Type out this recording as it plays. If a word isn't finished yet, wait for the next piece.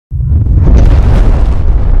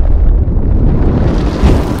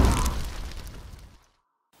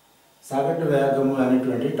సగటు వేగము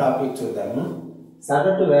అనేటువంటి టాపిక్ చూద్దాము.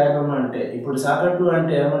 సగటు వేగం అంటే ఇప్పుడు సగటు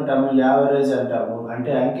అంటే ఏమంటాము? యావరేజ్ అంటాము.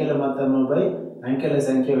 అంటే అంకెల మొత్తముపై అంకెల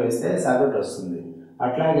సంఖ్య వేస్తే సగటు వస్తుంది.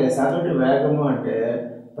 అట్లాగే సగటు వేగము అంటే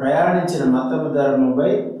ప్రయాణించిన మొత్తము దూరముపై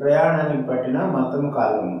ప్రయాణానికి పట్టిన మొత్తము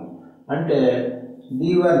కాలము. అంటే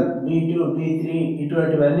d1, d2, d3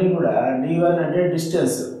 ఇటువంటివన్నీ కూడా d1 అంటే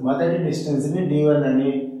డిస్టెన్స్, మొదటి డిస్టెన్స్ని d1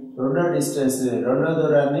 అని, రెండో డిస్టెన్స్ రెండో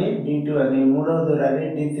దూరాన్ని d2 అని, మూడవ దూరాన్ని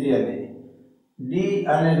d3 అని. d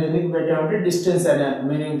అనేది ఎందుకు పెట్టామంటే డిస్టెన్స్ అనే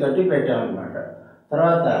మీనింగ్ తోటి పెట్టామన్నమాట.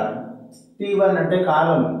 తర్వాత t1 అంటే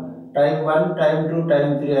కాలం, టైం 1, టైం 2, టైం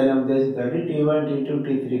 3 అనే ఉద్దేశంతో t1, t2,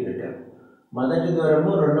 t3 పెట్టాము. మొదటి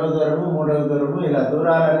దూరము, రెండవ దూరము, మూడవ దూరము ఇలా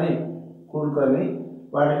దూరాలన్నీ కూడుకొని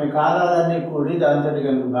వాటిని కాలాలన్నీ కూడి దాంతో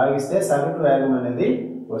కనుక భాగిస్తే సగటు వేగం అనేది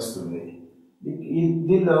వస్తుంది.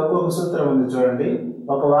 దీనిలో ఒక్కొక్క సూత్రం ఉంది చూడండి.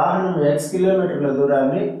 ఒక వాహనం x కిలోమీటర్ల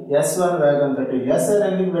దూరాన్ని s1 వేగంతో, s అని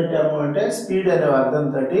ఎందుకు పెట్టాము అంటే స్పీడ్ అనే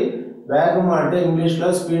అర్థంతో, వేగము అంటే ఇంగ్లీష్లో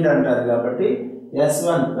స్పీడ్ అంటారు కాబట్టి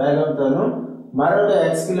s1 వేగంతోను మరొక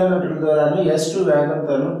x కిలోమీటర్ల దూరాన్ని s2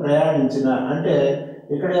 వేగంతోను ప్రయాణించిన, అంటే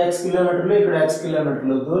ఇక్కడ x కిలోమీటర్లు, ఇక్కడ x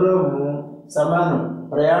కిలోమీటర్లు, దూరము సమానం,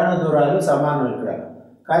 ప్రయాణ దూరాలు సమానం ఇక్కడ,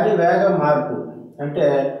 కానీ వేగం మార్పు. అంటే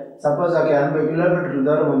సపోజ్ ఒక 80 కిలోమీటర్ల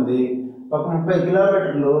దూరం ఉంది, ఒక 30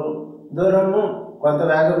 కిలోమీటర్లు దూరము కొంత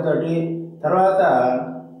వేగంతో, తర్వాత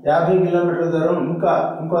 50 కిలోమీటర్ల దూరం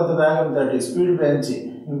ఇంకొంత వేగంతో స్పీడ్ పెంచి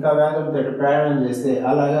ఇంకా వేగంతో ప్రయాణం చేస్తే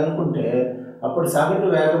అలాగనుకుంటే అప్పుడు సగటు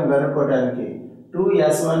వేగం కనుక్కోవడానికి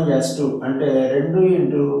 2s1 s2 అంటే 2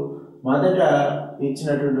 ఇంటూ మొదట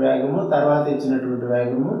ఇచ్చినటువంటి వేగము, తర్వాత ఇచ్చినటువంటి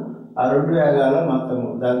వేగము, ఆ రెండు వేగాల మొత్తము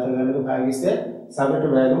దాంతో కనుక భాగిస్తే సగటు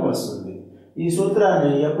వేగం వస్తుంది. ఈ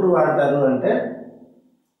సూత్రాన్ని ఎప్పుడు వాడతారు అంటే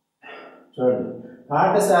చూడండి,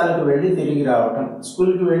 పాఠశాలకు వెళ్ళి తిరిగి రావటం,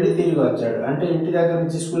 స్కూల్కి వెళ్ళి తిరిగి వచ్చాడు అంటే ఇంటి దగ్గర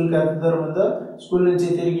నుంచి స్కూల్కి ఎంత దూరం ఉందో స్కూల్ నుంచి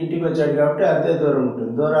తిరిగి ఇంటికి వచ్చాడు కాబట్టి అంతే దూరం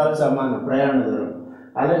ఉంటుంది, దూరాలు సమానం, ప్రయాణ దూరం.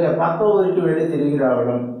 అలాగే పక్క ఊరికి వెళ్ళి తిరిగి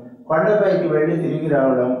రావడం, కొండపైకి వెళ్ళి తిరిగి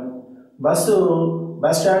రావడం, బస్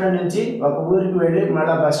స్టాండ్ నుంచి ఒక ఊరికి వెళ్ళి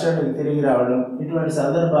మళ్ళీ బస్ స్టాండ్కి తిరిగి రావడం, ఇటువంటి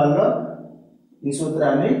సందర్భాల్లో ఈ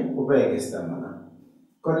సూత్రాన్ని ఉపయోగిస్తాం మనం.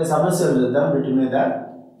 కొన్ని సమస్యలు చూద్దాం వీటి మీద.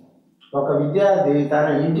 ఒక విద్యార్థి తన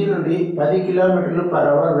ఇంటి నుండి 10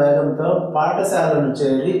 km/h వేగంతో పాఠశాలను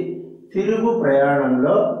చేరి తిరుగు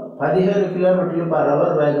ప్రయాణంలో 15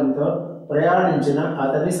 km/h వేగంతో ప్రయాణించిన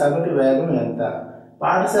అతని సగటు వేగం ఎంత?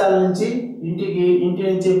 పాఠశాల నుంచి ఇంటి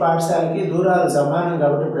నుంచి పాఠశాలకి దూరాలు సమానం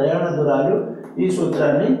కాబట్టి ప్రయాణ దూరాలు ఈ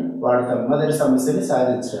సూత్రాన్ని వాడతాం మొదటి సమస్యని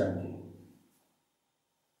సాధించడానికి.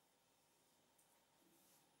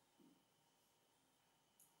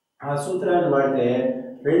 ఆ సూత్రాన్ని వాడితే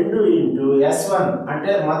 2 ఇంటూ s1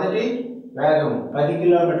 అంటే మొదటి వేగం 10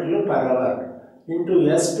 km/h into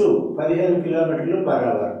s2 15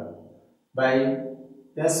 km/h by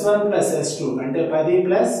s1 plus s2 అంటే 10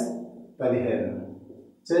 ప్లస్ 15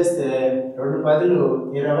 చేస్తే 2 10లు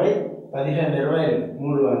 20, 15 20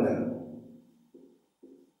 300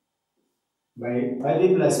 బై 10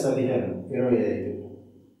 ప్లస్ 15 25,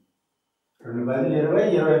 2 10లు 20,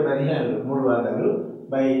 20 15 300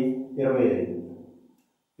 బై 25,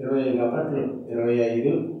 25 ఒకట్లు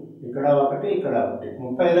 25, ఇక్కడ ఒకటి ఇక్కడ ఒకటి,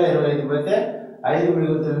 30లో 25 పోతే 5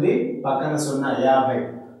 మిగులుతుంది, పక్కన 0 50,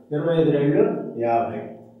 25 2 50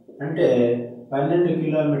 అంటే 12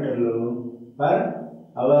 km/h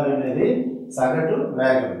అనేది సగటు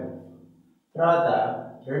వేగం. తర్వాత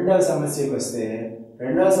రెండవ సమస్యకు వస్తే,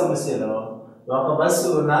 రెండవ సమస్యలో ఒక బస్సు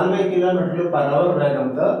 40 km/h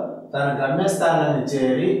వేగంతో తన గమ్యస్థానాన్ని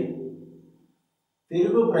చేరి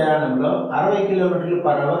తిరుగు ప్రయాణంలో 60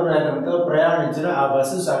 km/h వేగంతో ప్రయాణించిన ఆ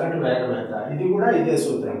బస్సు సగటు వేగం ఎంత? ఇది కూడా ఇదే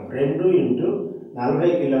సూత్రం, 2 into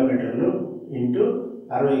 40 km into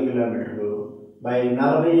 60 km by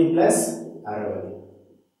 40 plus 60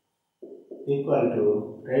 equal to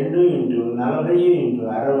 2 into 40 into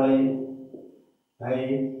 60 by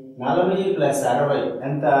 40 plus 60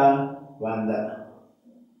 ఎంత? 100.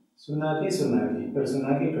 0కి 0కి ఇక్కడ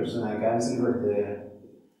 0కి ఇక్కడ 0 క్యాన్సిల్ పెడితే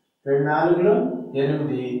 2 4లు 8,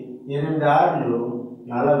 8 6లు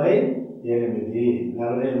 48,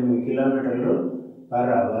 48 km/h.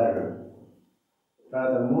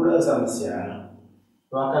 తర్వాత మూడవ సమస్య,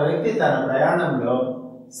 ఒక వ్యక్తి తన ప్రయాణంలో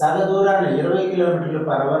సగ దూరాన్ని 20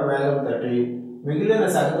 km/h వేగంతో మిగిలిన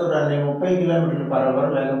సగ దూరాన్ని 30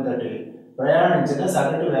 km/h వేగంతో ప్రయాణించిన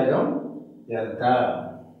సగటు వేగం ఎంత?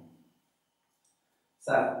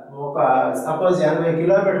 ఒక సపోజ్ 80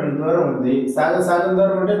 కిలోమీటర్ల దూరం ఉంది, సగం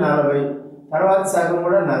దూరం అంటే 40, తర్వాత సగం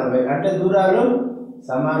కూడా 40 అంటే దూరాలు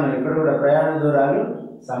సమానం, ఇక్కడ కూడా ప్రయాణ దూరాలు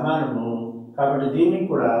సమానము కాబట్టి దీనికి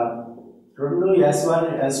కూడా 2s1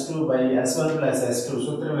 s2 by s1 plus s2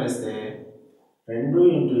 సూత్రం వేస్తే 2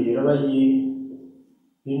 ఇంటూ 20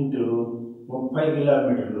 ఇంటూ 30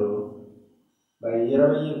 కిలోమీటర్లు by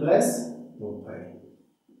 20 plus 30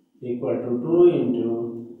 equal to 2 into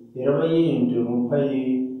 20 into 30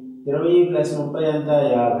 20 plus 30 ఎంత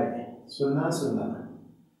 50 0 0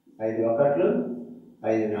 5 ఒకట్లు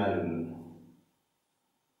 5 నాలుగులు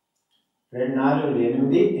 2 నాలుగులు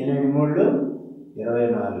 8 8 మూడు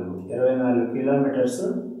 24 కిలోమీటర్స్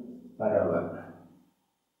పర్ అవర్.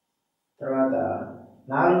 తర్వాత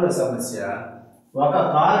 4వ సమస్య, ఒక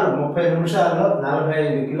కారు 30 నిమిషాల్లో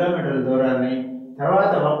 45 కిలోమీటర్ల దూరాన్ని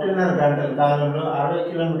తర్వాత 1.5 గంటల కాలంలో 60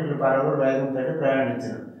 కిలోమీటర్ల పర్ అవర్ వేగంతో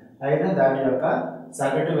ప్రయాణించను. అయినా దాని యొక్క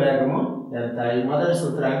సగటు వేగము ఎంత? ఈ మొదటి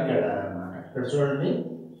సూత్రానికి వెళ్ళాలన్నమాట. ఇక్కడ చూడండి,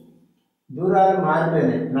 దూరాలు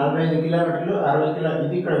మారిపోయినాయి. 45 కిలోమీటర్లు 60 కిలో,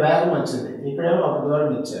 ఇది ఇక్కడ వేగం వచ్చింది, ఇక్కడేమో ఒక దూరం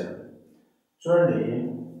ఇచ్చారు. చూడండి,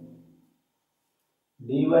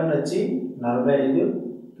 D1 వచ్చి 45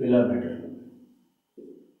 కిలోమీటర్లు,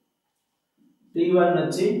 T1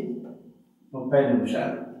 వచ్చి 30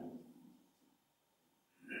 నిమిషాలు.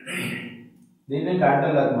 దీన్ని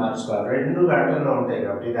గంటల్లోకి మార్చుకోవాలి. 2 గంటల్లో ఉంటాయి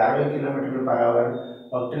కాబట్టి ఇది 60 కిలోమీటర్లు పర్ అవర్,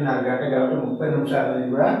 1.5 గంట కాబట్టి 30 నిమిషాలని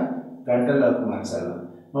కూడా గంటల్లోకి మార్చాలి.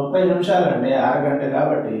 30 నిమిషాలు అంటే 6 గంట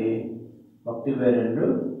కాబట్టి 1/2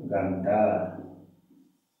 గంట.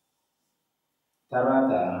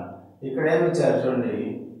 తర్వాత ఇక్కడ ఏమి ఇచ్చారు చూడండి,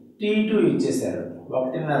 T2 ఇచ్చేసారు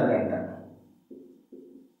 1.5 గంట.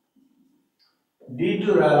 D2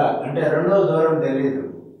 రాలా అంటే రెండవ దూరం తెలియదు,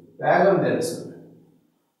 వేగం తెలుసు.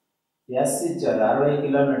 S ఇచ్చారు 60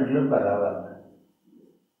 కిలోమీటర్లు పర్ అవర్.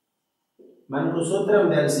 మనకు సూత్రం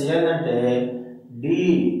తెలుసు ఏంటంటే D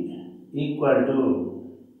equal to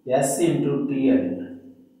S into T అని.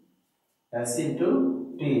 S ఇంటూ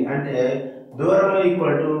T అంటే దూరము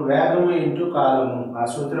ఈక్వల్ టు వేగము ఇంటూ కాలము. ఆ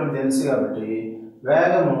సూత్రం తెలుసు కాబట్టి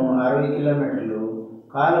వేగము 60 కిలోమీటర్లు,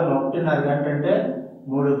 కాలం 1.5 గంట అంటే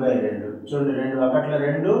 3/2. చూడండి, 2 ఒకట్ల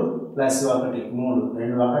 2 ప్లస్ 1 3,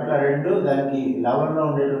 2 ఒకట్ల 2, దానికి 11లో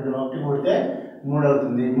ఉండేటువంటి 1 కూడితే 3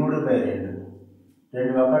 అవుతుంది, 3/2.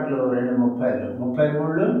 2 ఒకట్లు 2 30,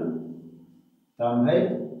 33 90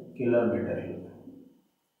 కిలోమీటర్లు.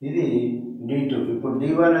 ఇది D2. ఇప్పుడు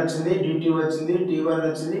D1 వచ్చింది, D2 వచ్చింది, T1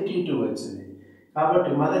 వచ్చింది, T2 వచ్చింది. కాబట్టి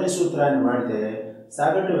మొదటి సూత్రాన్ని వాడితే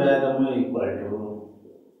సగటు వేగము equal to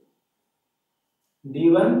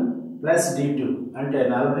D1 plus D2 అంటే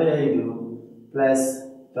 45 plus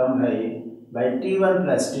 90 by T1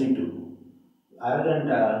 plus T2 అరగంట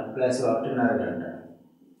ప్లస్ 1.5 గంట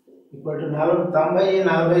ఈక్వల్ టు 90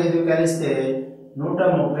 45 కలిస్తే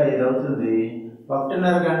 135 అవుతుంది.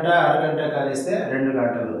 1.5 గంట అరగంట కలిస్తే 2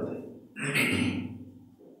 గంటలు అవుతాయి.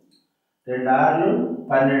 2 6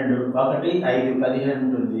 12, 1 5 15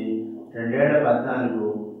 ఉంటుంది. 2 7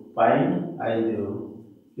 14.5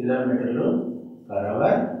 కిలోమీటర్లు పర్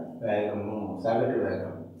అవర్ వేగము, సగటు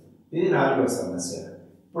వేగం. ఇది 4వ సమస్య.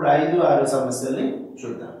 ఇప్పుడు 5, 6 సమస్యల్ని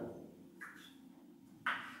చూద్దాం.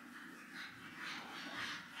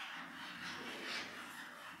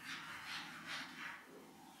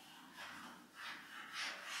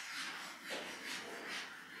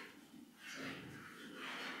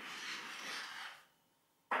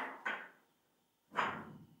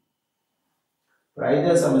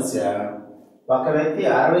 ఐదవ సమస్య, ఒక వ్యక్తి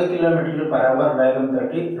 60 కిలోమీటర్లు పర్ అవర్ వేగంతో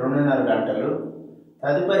 2.5 గంటలు,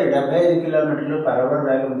 తదుపరి 75 కిలోమీటర్లు పర్ అవర్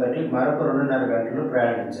వేగంతో మరొక 2.5 గంటలు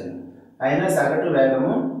ప్రయాణించారు. అయినా సగటు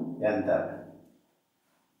వేగము ఎంత?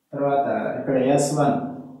 తర్వాత ఇక్కడ S1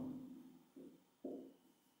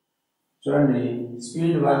 చూడండి,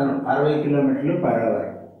 స్పీడ్ 1 60 కిలోమీటర్లు పర్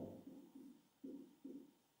అవర్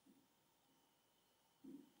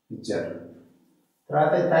ఇచ్చారు.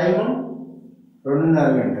 తర్వాత టైము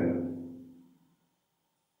 2.5 గంటలు.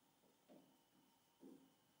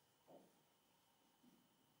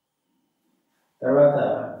 తర్వాత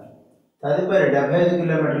తదుపరి 75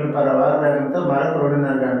 కిలోమీటర్లు పర్ అవర్ వేగంతో మరొక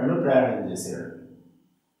 2.5 గంటలు ప్రయాణం చేశాడు.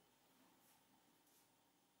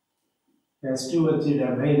 S2 వచ్చి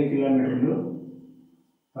 75 కిలోమీటర్లు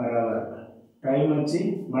పర్ అవర్, టైం వచ్చి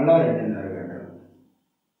మళ్ళా 2.5 గంటలు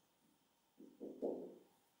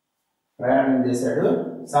ప్రయాణం చేశాడు.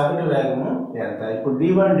 సగటు వేగము ఎంత? ఇప్పుడు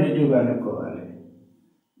D1 D2 కనుక్కోవాలి.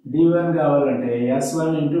 D1 కావాలంటే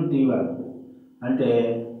S1 ఇంటూ T1 అంటే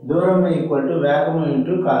దూరం ఈక్వల్ టు వేగము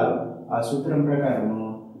ఇంటూ కాలం. ఆ సూత్రం ప్రకారము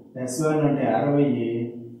S1 అంటే 60,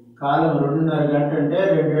 కాలం 2.5 గంట అంటే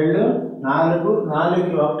 2 2 4,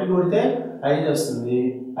 4కి 1 కూడితే 5 వస్తుంది,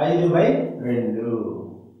 5/2.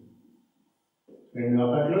 2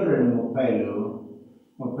 ఒకట్లు 2 30,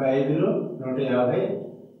 35 150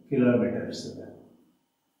 కిలోమీటర్స్.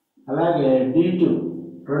 అలాగే D2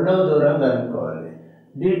 రెండవ దూరం కనుక్కోవాలి.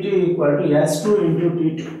 D2 equal to S2 into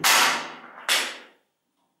T2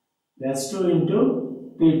 S2 into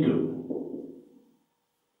T2.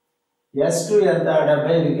 S2 ఎంత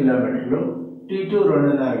 75 కిలోమీటర్లు, T2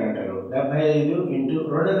 2.5 గంటలు. 75 ఇంటూ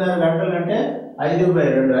 2.5 గంటలు అంటే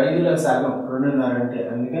 5/2, 5లో సగం 2.5 అంటే,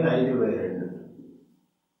 అందుకని 5/2.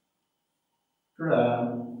 ఇక్కడ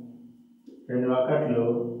 2 1 2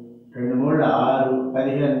 3 6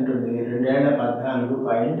 15 ఉంటుంది, 2 ఏళ్ళ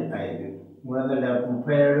 14.5,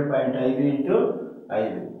 337.5 ఇంటూ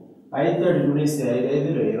 5, 5 తోటి గుణిస్తే 5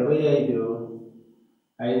 5లు 25,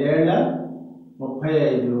 5 ఏళ్ళ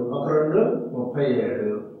 35, 1 2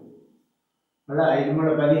 37, మళ్ళీ 5 3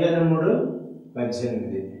 15 3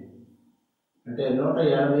 18, అంటే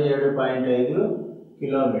 187.5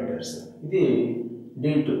 కిలోమీటర్స్. ఇది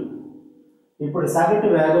D2. ఇప్పుడు సగటు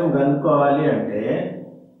వేగం కనుక్కోవాలి అంటే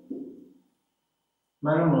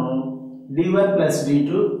మనము D1 plus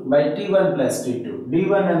D2 by T1 plus T2.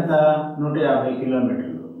 D1 ఎంత 150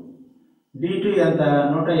 కిలోమీటర్లు, D2 ఎంత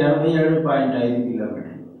 187.5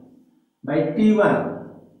 కిలోమీటర్లు బై T1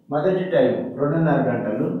 మొదటి టైం 2.5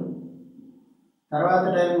 గంటలు, తర్వాత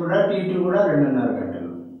టైం కూడా T2 కూడా 2.5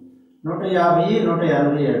 గంటలు. 150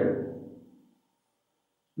 187,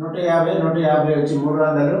 150 150 వచ్చి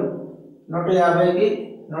 300, 150కి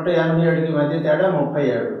 187కి మధ్య తేడా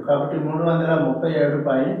 37, కాబట్టి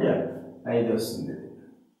 337.5 వస్తుంది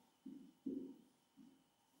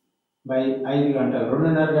బై 5 గంటలు.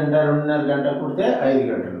 2.5 గంట 2.5 గంట పుడితే 5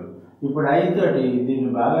 గంటలు. ఇప్పుడు 5 తోటి దీన్ని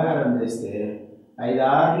భాగాహారం చేస్తే 5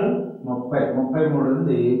 6లు 30, 33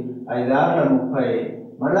 ఉంది, 5 6ల 30,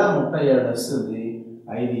 మళ్ళా 37 వస్తుంది,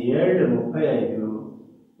 5 7 35,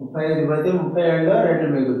 35 పోతే 37లో 2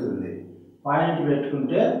 మిగులుతుంది. పాయింట్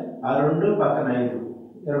పెట్టుకుంటే ఆ 2 పక్కన 5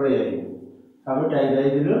 25, కాబట్టి 5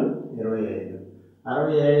 5లు 25,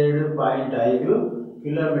 67.5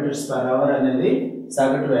 కిలోమీటర్స్ పర్ అవర్ అనేది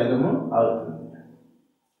సగటు వేగము అవుతుంది.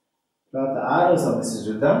 తర్వాత 6వ సమస్య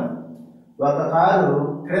చూద్దాం. ఒక కారు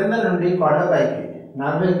క్రింద నుండి కొండపైకి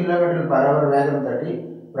 40 కిలోమీటర్ల పర్ అవర్ వేగంతో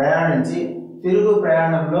ప్రయాణించి తిరుగు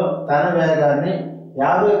ప్రయాణంలో తన వేగాన్ని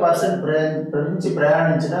 50% పెంచి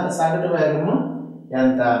ప్రయాణించిన సగటు వేగము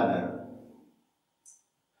ఎంత అన్నారు.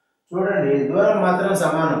 చూడండి, దూరం మాత్రం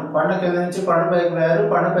సమానం. కొండ కింద నుంచి కొండపైకి పోయారు,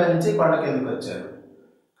 కొండపై నుంచి కొండ కిందకి వచ్చారు.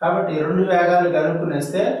 కాబట్టి రెండు వేగాలు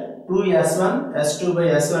కనుక్కునేస్తే 2s1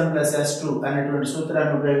 s2/s1 + s2 అనేటువంటి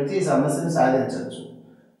సూత్రాన్ని ఉపయోగించి ఈ సమస్యను సాధించవచ్చు.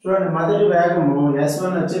 చూడండి, మొదటి వేగము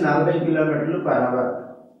s1 వచ్చి 40 కిలోమీటర్లు పర్ అవర్,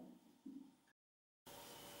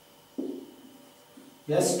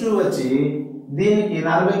 s2 వచ్చి దీనికి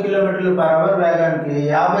 40 కిలోమీటర్లు పర్ అవర్ వేగానికి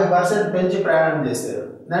 50% పెంచి ప్రయాణం చేశారు.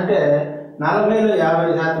 అంటే 40లో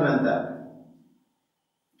 50% ఎంత?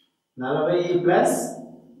 40 ప్లస్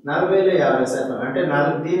 40లో 50%, అంటే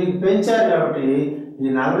దీనికి పెంచారు కాబట్టి ఈ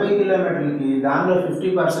 40 కిలోమీటర్లకి దానిలో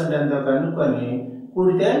 50% ఎంతో కనుక్కొని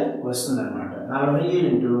కూడితే వస్తుంది అనమాట. 40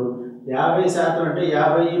 ఇంటూ 50% అంటే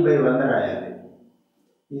 50/100 రాయాలి.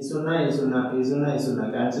 ఈ 0 ఈ 0 ఈ 0 ఈ 0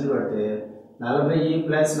 క్యాన్సిల్ పడితే 40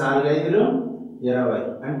 ప్లస్ 4 5లు 20,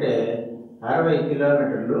 అంటే 60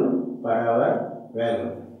 కిలోమీటర్లు పర్ అవర్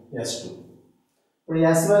వేగం s2. ఇప్పుడు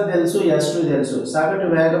s1 తెలుసు, s2 తెలుసు. సగటు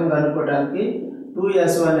వేగం కనుక్కోవడానికి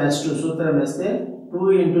 2s1 s2 సూత్రం వేస్తే 2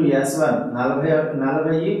 ఇంటూ s1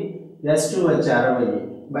 40, s2 వచ్చి 60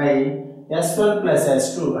 బై s1 ప్లస్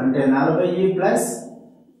s2 అంటే 40 plus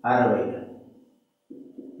 60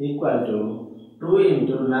 equal to 2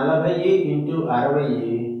 into 40 into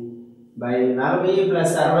 60 by 40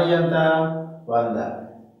 plus 60 ఎంత? 100.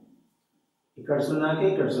 ఇక్కడ 0కి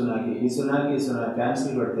ఇక్కడ 0కి ఈ 0కి ఈ 0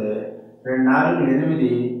 క్యాన్సిల్ కొడితే 2 4 8,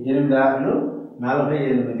 8 6లు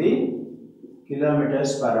 48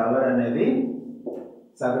 కిలోమీటర్స్ పర్ అవర్ అనేది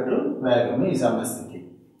సగటు వేగము ఈ సమస్యకి.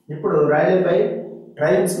 ఇప్పుడు రైలుపై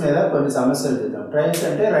ట్రైన్స్ మీద కొన్ని సమస్యలు చూద్దాం. ట్రైన్స్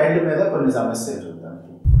అంటే రైలు మీద కొన్ని సమస్యలు చూద్దాం.